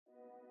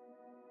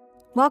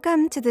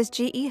Welcome to this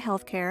GE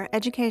Healthcare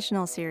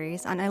educational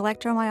series on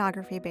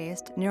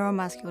electromyography-based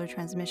neuromuscular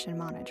transmission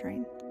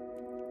monitoring.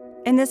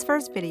 In this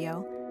first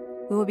video,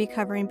 we will be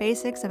covering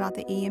basics about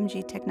the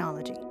EMG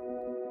technology.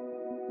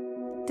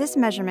 This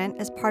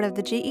measurement is part of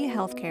the GE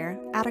Healthcare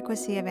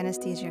Adequacy of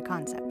Anesthesia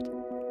concept.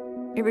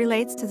 It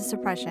relates to the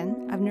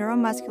suppression of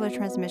neuromuscular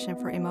transmission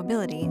for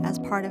immobility as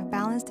part of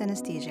balanced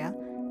anesthesia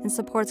and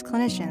supports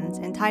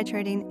clinicians in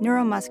titrating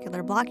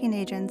neuromuscular blocking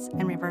agents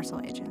and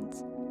reversal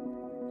agents.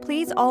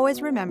 Please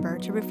always remember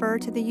to refer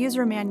to the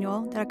user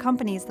manual that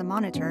accompanies the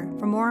monitor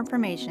for more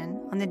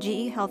information on the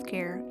GE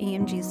Healthcare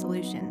EMG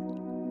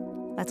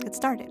solution. Let's get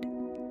started.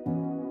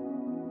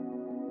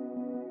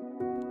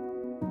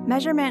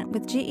 Measurement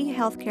with GE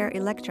Healthcare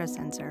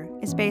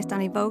electrosensor is based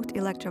on evoked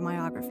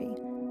electromyography,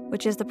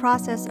 which is the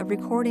process of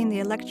recording the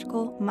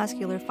electrical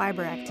muscular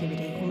fiber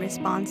activity in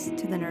response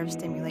to the nerve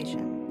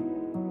stimulation.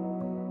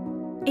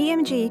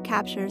 EMG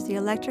captures the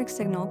electric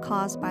signal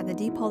caused by the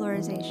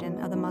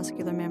depolarization of the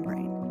muscular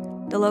membrane,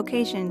 the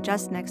location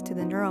just next to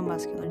the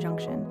neuromuscular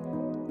junction,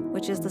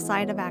 which is the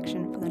site of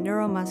action for the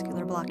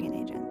neuromuscular blocking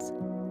agents.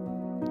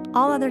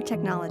 All other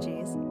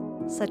technologies,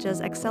 such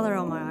as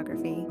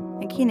acceleromyography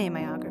and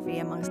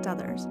kinemyography, amongst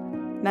others,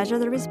 measure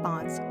the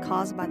response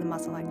caused by the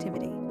muscle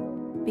activity,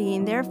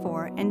 being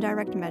therefore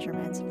indirect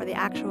measurements for the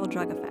actual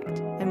drug effect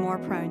and more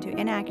prone to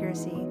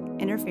inaccuracy,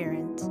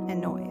 interference,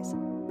 and noise.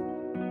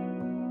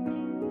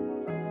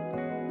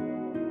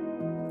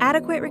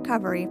 Adequate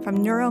recovery from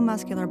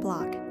neuromuscular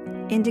block,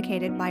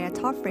 indicated by a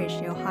TOF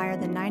ratio higher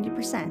than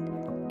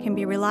 90%, can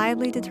be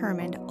reliably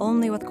determined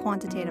only with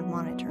quantitative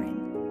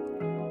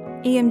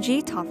monitoring.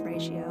 EMG TOF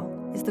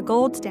ratio is the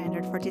gold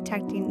standard for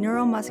detecting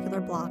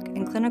neuromuscular block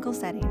in clinical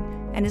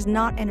setting and is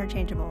not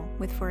interchangeable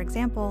with, for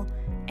example,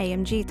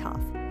 AMG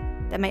TOF,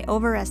 that may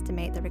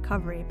overestimate the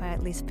recovery by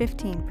at least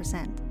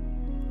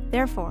 15%.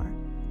 Therefore,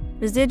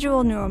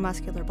 residual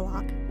neuromuscular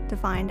block,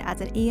 defined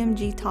as an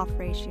EMG TOF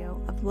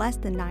ratio of less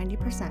than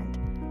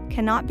 90%,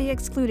 cannot be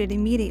excluded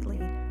immediately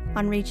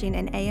on reaching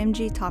an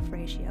AMG TOF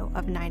ratio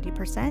of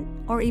 90%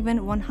 or even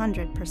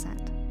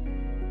 100%.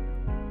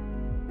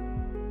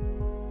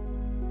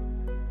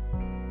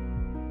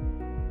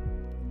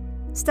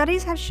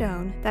 Studies have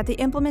shown that the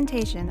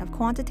implementation of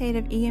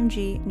quantitative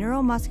EMG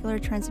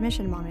neuromuscular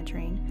transmission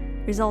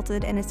monitoring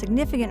resulted in a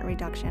significant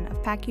reduction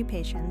of PACU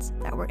patients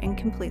that were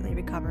incompletely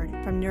recovered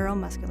from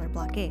neuromuscular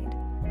blockade.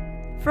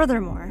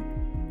 Furthermore,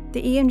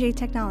 the EMG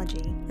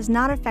technology is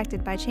not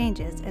affected by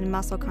changes in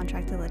muscle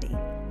contractility,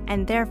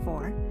 and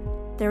therefore,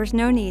 there is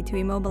no need to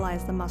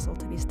immobilize the muscle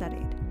to be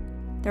studied.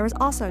 There is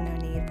also no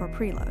need for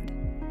preload.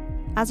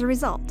 As a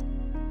result,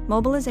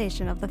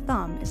 mobilization of the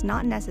thumb is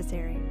not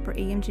necessary for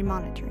EMG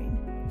monitoring,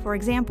 for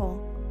example,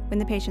 when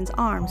the patient's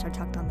arms are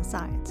tucked on the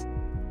sides.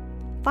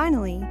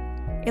 Finally,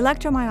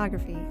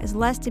 electromyography is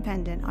less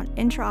dependent on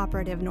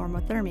intraoperative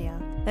normothermia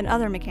than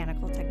other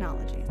mechanical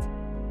technologies.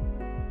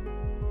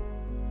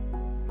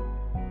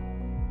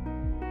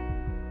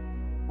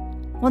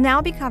 We'll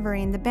now be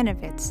covering the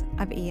benefits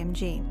of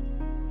EMG.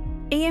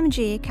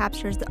 EMG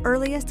captures the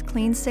earliest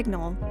clean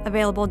signal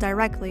available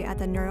directly at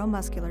the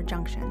neuromuscular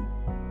junction.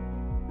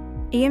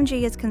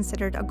 EMG is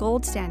considered a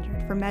gold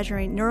standard for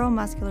measuring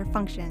neuromuscular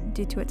function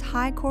due to its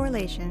high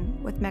correlation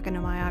with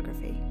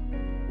mechanomyography.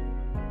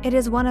 It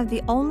is one of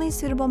the only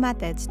suitable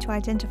methods to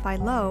identify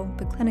low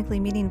but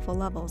clinically meaningful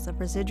levels of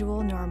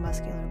residual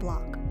neuromuscular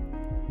block.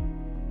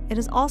 It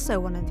is also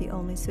one of the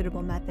only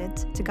suitable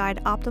methods to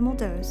guide optimal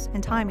dose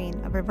and timing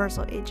of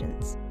reversal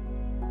agents.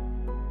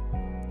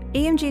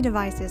 EMG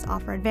devices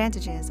offer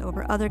advantages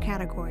over other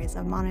categories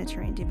of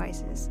monitoring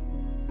devices.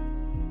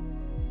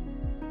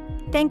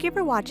 Thank you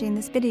for watching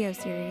this video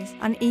series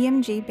on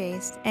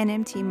EMG-based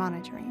NMT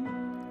monitoring.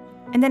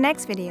 In the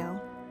next video,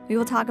 we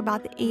will talk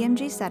about the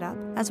EMG setup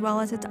as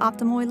well as its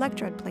optimal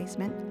electrode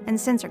placement and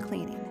sensor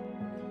cleaning.